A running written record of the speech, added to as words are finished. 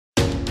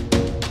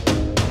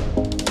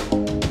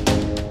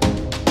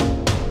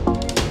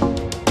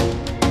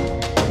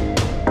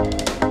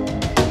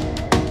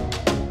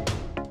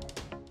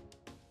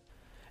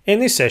In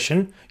this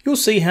session, you'll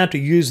see how to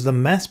use the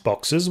math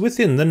boxes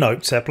within the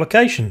Notes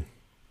application.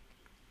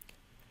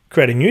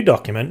 Create a new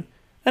document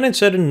and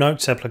insert a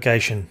Notes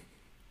application.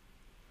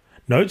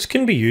 Notes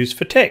can be used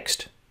for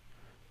text.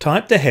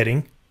 Type the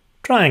heading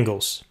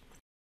Triangles.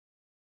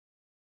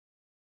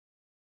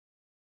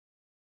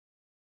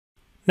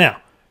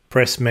 Now,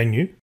 press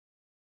Menu,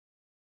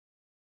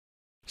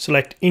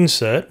 select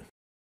Insert,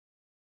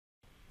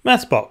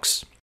 Math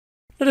Box.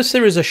 Notice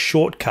there is a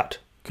shortcut,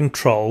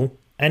 Control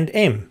and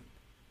M.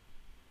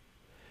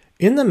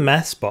 In the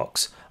Maths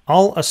box,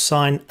 I'll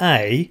assign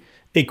A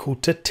equal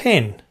to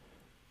 10, and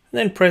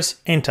then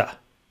press Enter.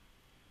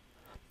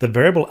 The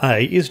variable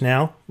A is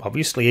now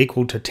obviously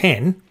equal to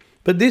 10,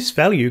 but this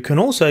value can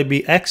also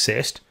be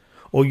accessed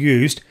or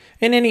used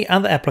in any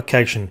other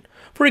application.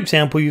 For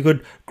example, you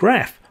could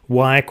graph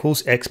y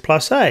equals x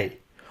plus A,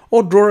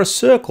 or draw a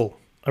circle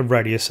of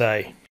radius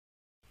A.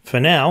 For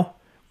now,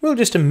 we'll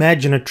just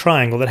imagine a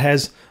triangle that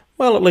has,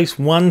 well, at least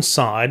one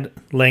side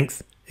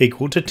length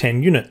equal to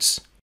 10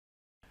 units.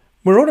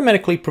 We're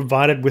automatically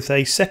provided with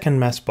a second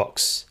maths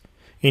box.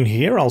 In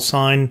here, I'll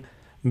assign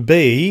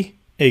B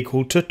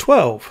equal to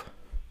 12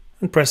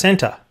 and press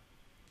Enter.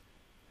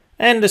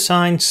 And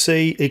assign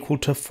C equal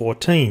to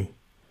 14.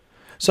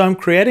 So I'm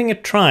creating a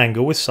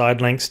triangle with side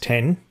lengths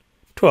 10,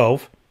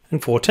 12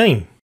 and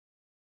 14.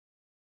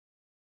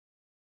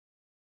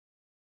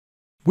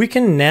 We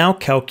can now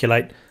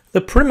calculate the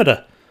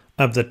perimeter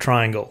of the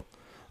triangle.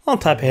 I'll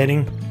type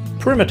heading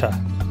Perimeter.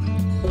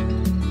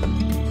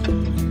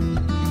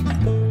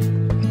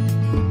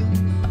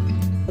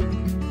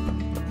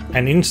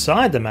 And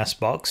inside the maths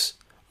box,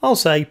 I'll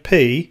say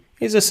P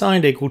is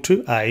assigned equal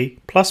to A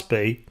plus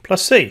B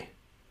plus C,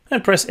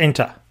 and press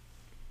Enter.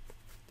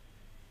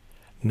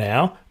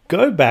 Now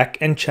go back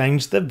and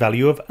change the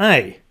value of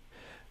A.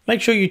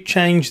 Make sure you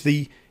change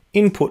the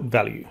input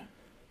value,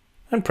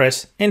 and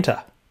press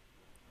Enter.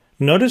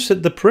 Notice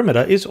that the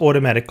perimeter is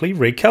automatically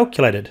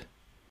recalculated.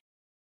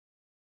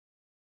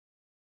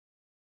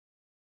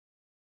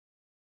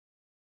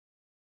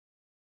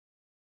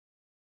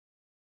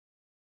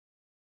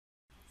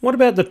 What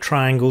about the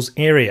triangle's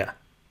area?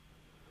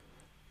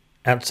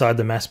 Outside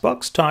the maths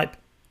box, type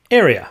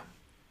Area.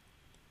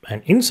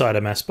 And inside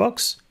a maths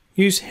box,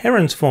 use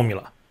Heron's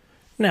formula.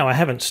 Now I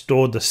haven't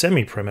stored the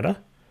semi-perimeter,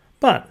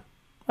 but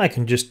I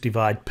can just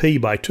divide P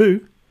by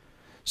 2.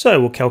 So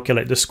we'll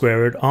calculate the square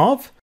root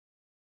of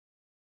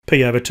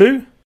P over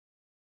 2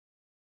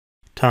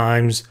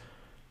 times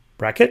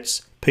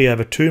brackets P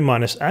over 2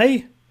 minus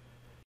A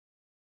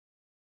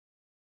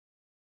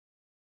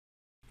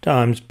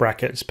times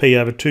brackets P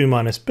over 2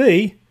 minus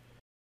B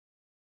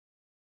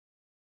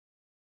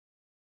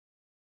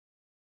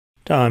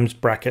times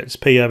brackets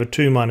P over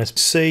 2 minus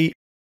C.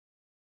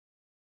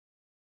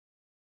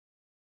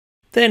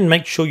 Then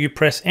make sure you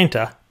press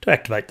Enter to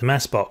activate the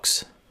maths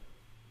box.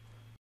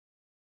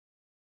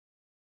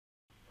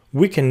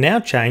 We can now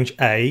change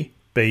A,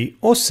 B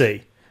or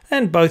C,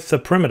 and both the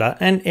perimeter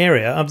and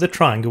area of the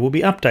triangle will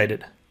be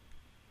updated.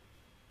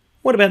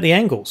 What about the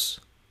angles?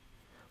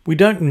 We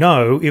don't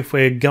know if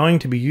we're going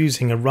to be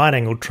using a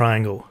right-angled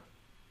triangle.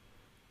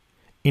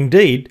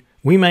 Indeed,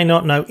 we may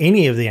not know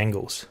any of the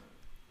angles,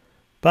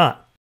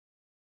 but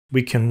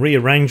we can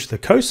rearrange the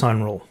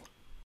cosine rule.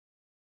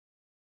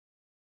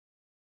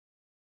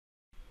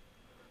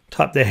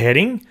 Type the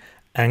heading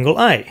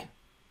Angle A,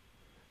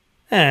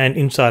 and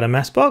inside a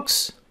maths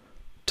box,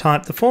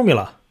 type the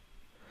formula.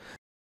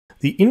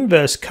 The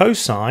inverse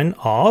cosine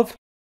of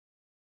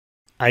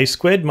A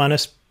squared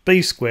minus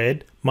B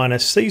squared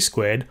minus C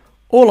squared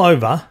all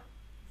over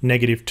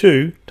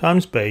 -2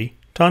 times B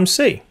times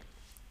C.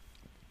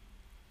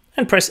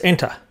 And press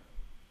Enter.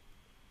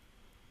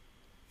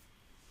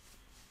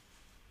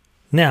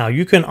 Now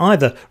you can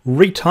either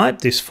retype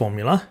this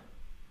formula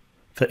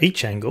for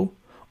each angle,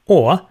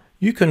 or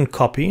you can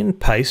copy and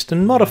paste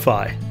and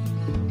modify.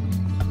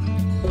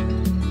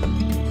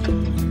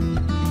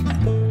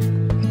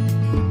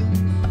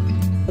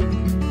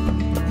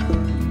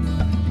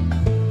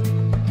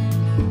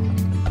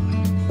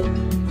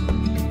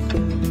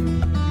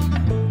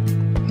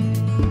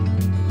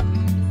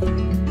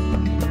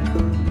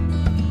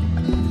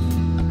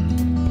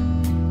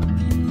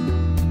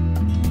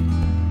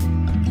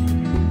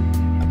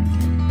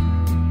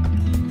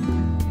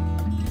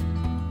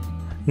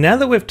 Now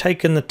that we've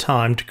taken the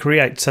time to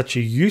create such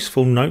a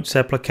useful Notes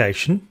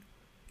application,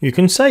 you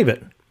can save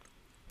it.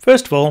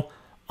 First of all,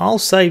 I'll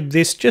save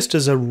this just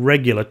as a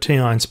regular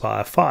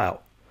TI-Nspire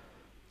file.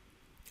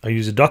 I'll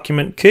use a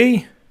document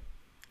key,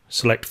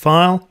 select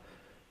File,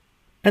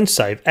 and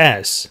Save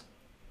As.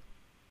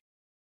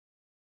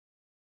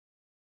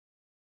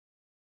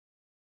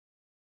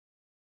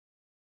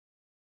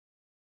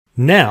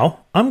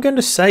 Now I'm going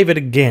to save it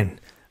again.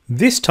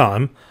 This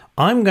time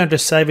I'm going to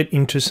save it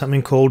into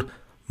something called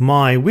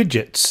My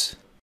Widgets.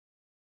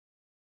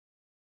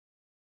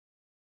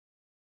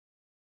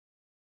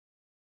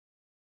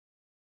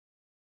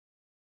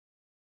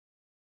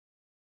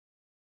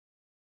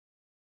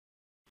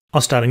 I'll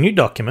start a new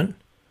document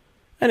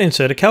and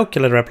insert a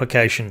calculator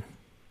application.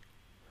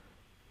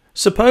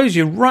 Suppose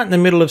you're right in the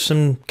middle of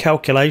some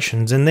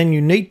calculations and then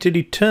you need to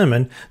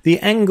determine the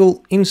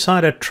angle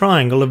inside a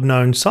triangle of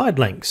known side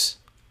lengths.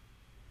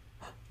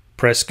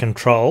 Press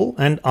Ctrl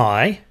and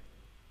I.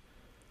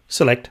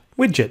 Select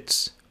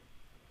Widgets.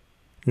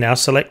 Now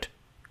select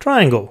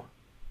Triangle.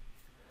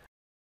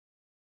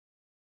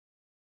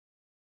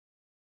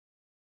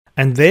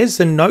 And there's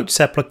the notes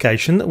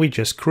application that we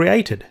just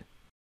created.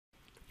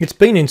 It's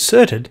been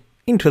inserted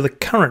into the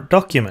current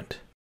document.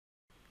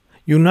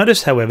 You'll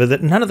notice, however,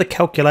 that none of the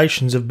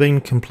calculations have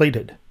been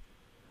completed.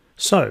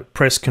 So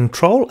press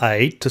Ctrl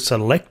A to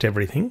select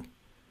everything,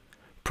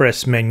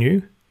 press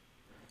Menu,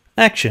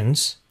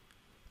 Actions,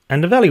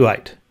 and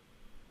Evaluate.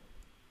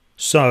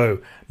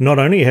 So not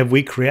only have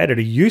we created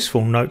a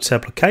useful notes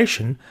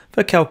application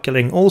for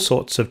calculating all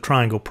sorts of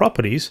triangle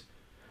properties,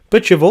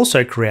 but you've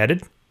also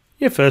created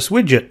your first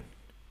widget.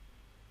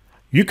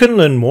 You can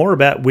learn more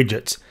about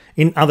widgets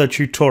in other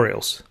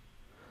tutorials.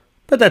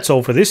 But that's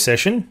all for this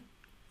session.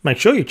 Make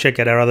sure you check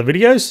out our other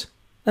videos,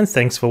 and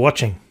thanks for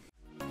watching.